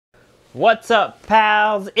What's up,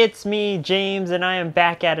 pals? It's me, James, and I am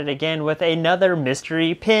back at it again with another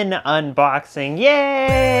mystery pin unboxing.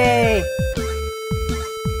 Yay!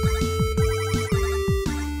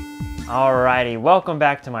 Alrighty, welcome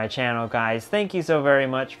back to my channel, guys. Thank you so very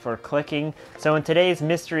much for clicking. So in today's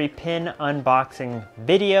mystery pin unboxing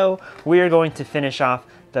video, we are going to finish off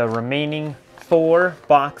the remaining 4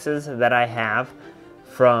 boxes that I have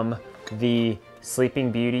from the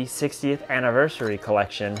Sleeping Beauty 60th anniversary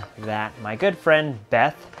collection that my good friend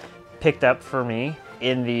Beth picked up for me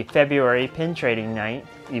in the February pin trading night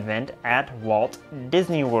event at Walt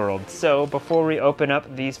Disney World. So before we open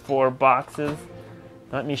up these 4 boxes,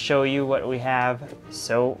 let me show you what we have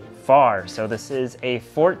so far. So this is a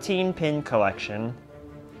 14 pin collection,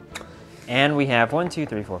 and we have 1, 2,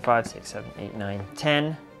 3, 4, 5, 6, 7, 8, 9,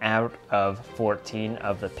 10 out of 14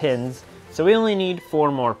 of the pins. So we only need 4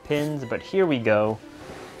 more pins, but here we go.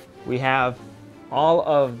 We have all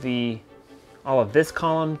of this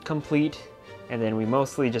column complete, and then we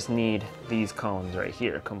mostly just need these columns right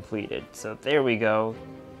here completed. So there we go.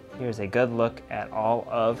 Here's a good look at all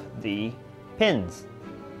of the pins.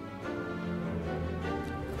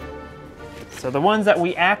 So the ones that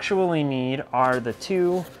we actually need are the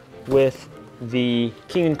 2 with the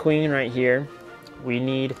King and Queen right here. We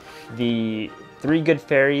need the 3 good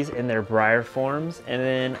fairies in their briar forms, and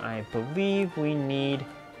then I believe we need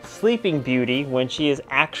Sleeping Beauty when she is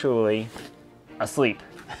actually asleep.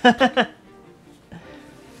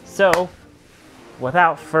 So,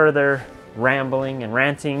 without further rambling and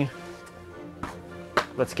ranting,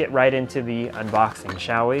 let's get right into the unboxing,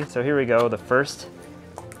 shall we? So here we go, the first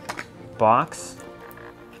box.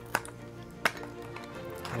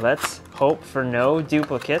 Let's hope for no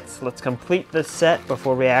duplicates. Let's complete this set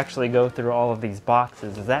before we actually go through all of these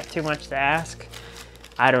boxes. Is that too much to ask?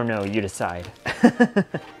 I don't know, you decide.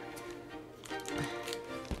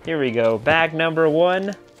 Here we go, bag number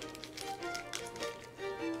 1.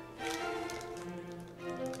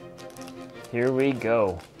 Here we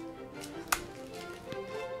go.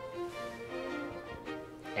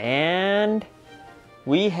 And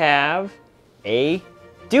we have a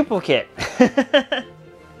duplicate.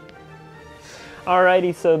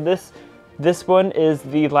 Alrighty, so this one is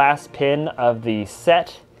the last pin of the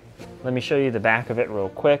set. Let me show you the back of it real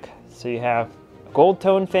quick. So you have a gold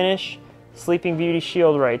tone finish, Sleeping Beauty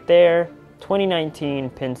shield right there, 2019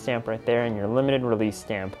 pin stamp right there, and your limited release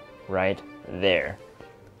stamp right there.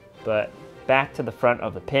 But back to the front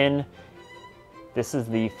of the pin. This is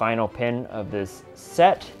the final pin of this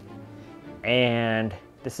set, and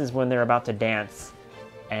this is when they're about to dance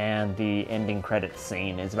and the ending credits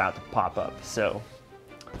scene is about to pop up. So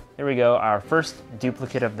here we go, our first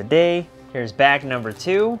duplicate of the day. Here's bag number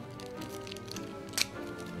 2.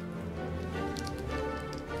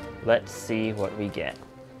 Let's see what we get.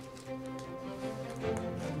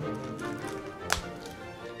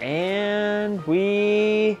 And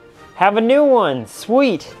we have a new one,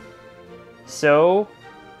 sweet. So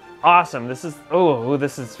awesome, this is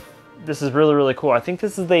really, really cool. I think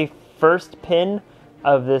this is the first pin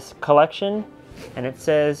of this collection, and it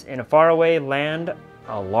says, in a faraway land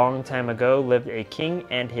a long time ago lived a king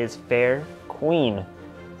and his fair queen.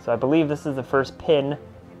 So I believe this is the first pin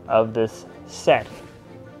of this set.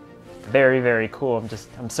 Very, very cool.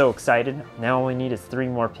 I'm so excited. Now all we need is 3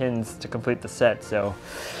 more pins to complete the set. So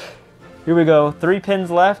here we go, 3 pins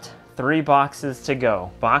left, 3 boxes to go.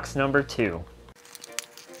 Box number 2.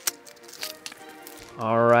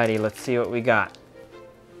 Alrighty, let's see what we got.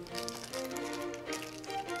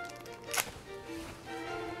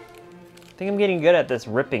 I think I'm getting good at this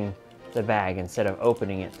ripping the bag instead of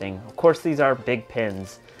opening it thing. Of course, these are big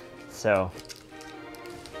pins, so.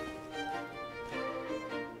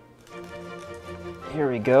 Here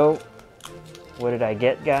we go. What did I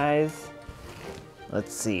get, guys?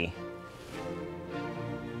 Let's see.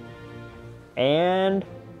 And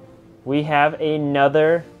we have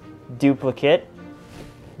another duplicate.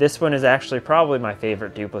 This one is actually probably my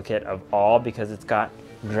favorite duplicate of all because it's got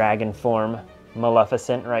dragon form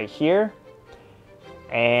Maleficent right here.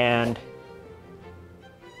 And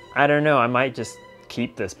I don't know, I might just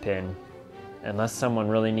keep this pin unless someone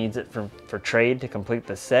really needs it for trade to complete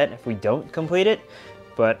the set if we don't complete it.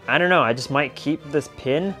 But I don't know, I just might keep this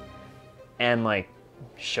pin and like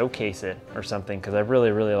showcase it or something because I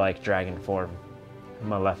really, really like dragon form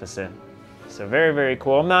Maleficent. So very, very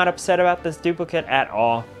cool. I'm not upset about this duplicate at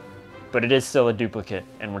all, but it is still a duplicate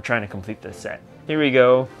and we're trying to complete this set. Here we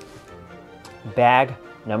go, bag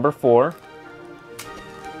number 4.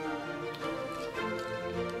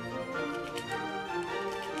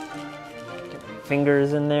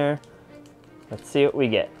 Fingers in there. Let's see what we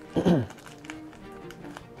get.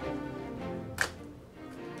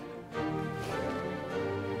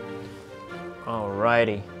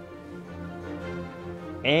 Alrighty.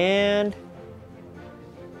 And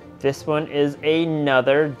this one is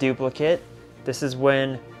another duplicate. This is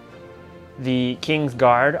when the King's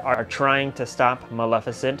Guard are trying to stop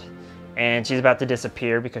Maleficent, and she's about to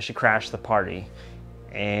disappear because she crashed the party.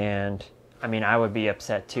 And I mean, I would be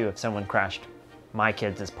upset too if someone crashed my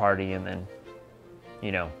kids' party and then,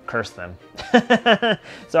 you know, curse them.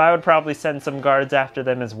 So I would probably send some guards after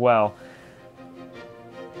them as well.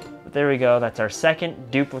 But there we go, that's our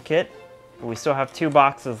second duplicate. We still have 2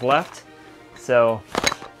 boxes left, so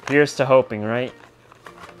here's to hoping, right?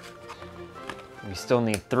 We still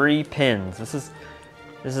need 3 pins. This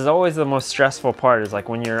is always the most stressful part, is like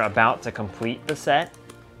when you're about to complete the set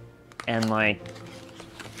and like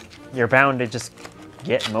you're bound to just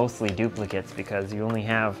get mostly duplicates because you only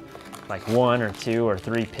have like 1 or 2 or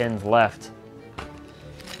 3 pins left.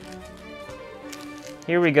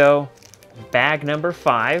 Here we go, bag number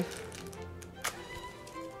 5.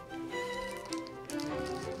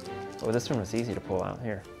 Oh, this one was easy to pull out.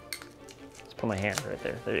 Here, just put my hand right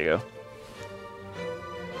there. There you go.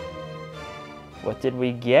 What did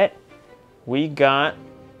we get? We got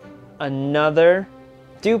another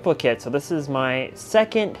duplicate. So this is my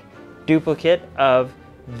second duplicate of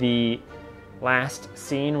the last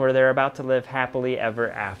scene where they're about to live happily ever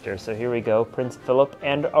after. So here we go. Prince Philip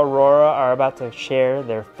and Aurora are about to share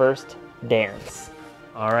their first dance.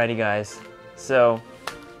 Alrighty guys, so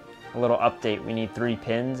a little update. We need 3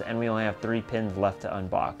 pins and we only have 3 pins left to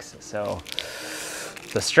unbox. So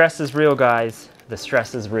the stress is real, guys. The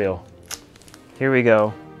stress is real. Here we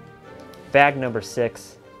go. Bag number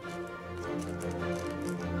 6.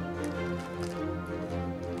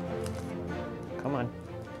 Come on.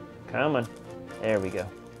 Come on. There we go.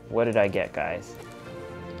 What did I get, guys?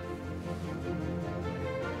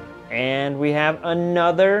 And we have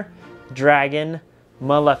another Dragon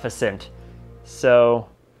Maleficent. So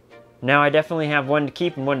now I definitely have 1 to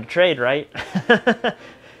keep and 1 to trade, right?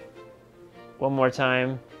 One more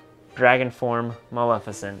time. Dragon form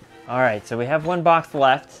Maleficent. Alright, so we have 1 box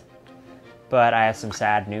left, but I have some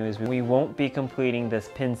sad news. We won't be completing this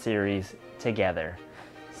pin series together.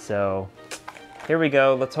 So here we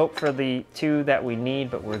go. Let's hope for the 2 that we need,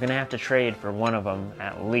 but we're gonna have to trade for 1 of them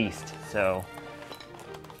at least. So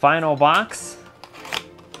final box.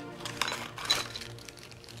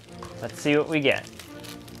 Let's see what we get.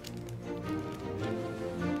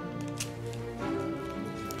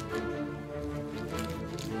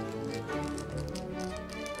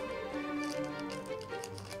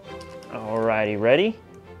 Alrighty, ready?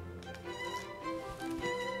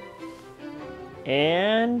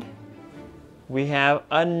 And we have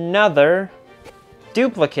another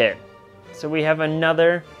duplicate. So we have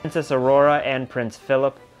another Princess Aurora and Prince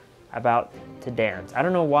Philip about to dance. I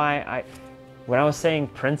don't know why when I was saying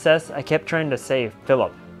princess, I kept trying to say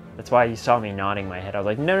Philip. That's why you saw me nodding my head. I was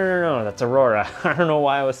like, no, no, no, no, that's Aurora. I don't know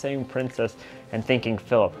why I was saying princess and thinking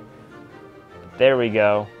Philip. There we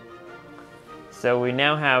go. So we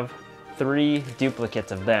now have 3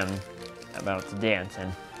 duplicates of them about to dance,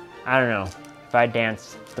 and I don't know, if I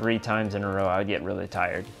danced 3 times in a row, I would get really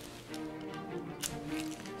tired.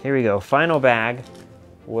 Here we go, final bag.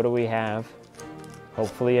 What do we have?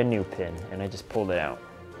 Hopefully a new pin, and I just pulled it out.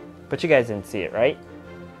 But you guys didn't see it, right?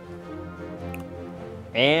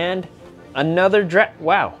 And another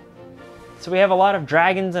wow. So we have a lot of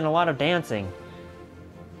dragons and a lot of dancing.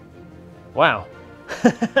 Wow.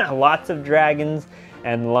 Lots of dragons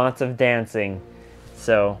and lots of dancing.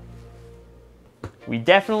 So we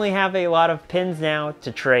definitely have a lot of pins now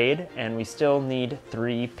to trade, and we still need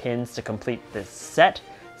 3 pins to complete this set.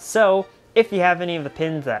 So if you have any of the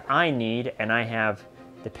pins that I need and I have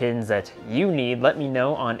the pins that you need, let me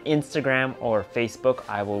know on Instagram or Facebook.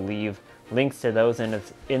 I will leave links to those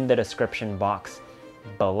in the description box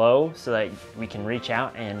below so that we can reach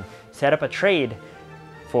out and set up a trade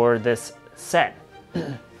for this set.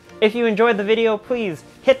 If you enjoyed the video, please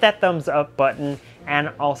hit that thumbs up button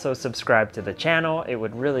and also subscribe to the channel. It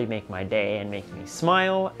would really make my day and make me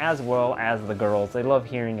smile, as well as the girls. They love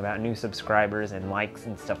hearing about new subscribers and likes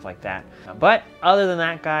and stuff like that. But other than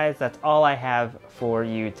that, guys, that's all I have for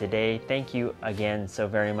you today. Thank you again so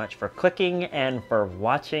very much for clicking and for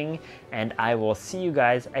watching, and I will see you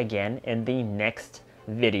guys again in the next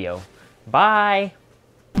video. Bye!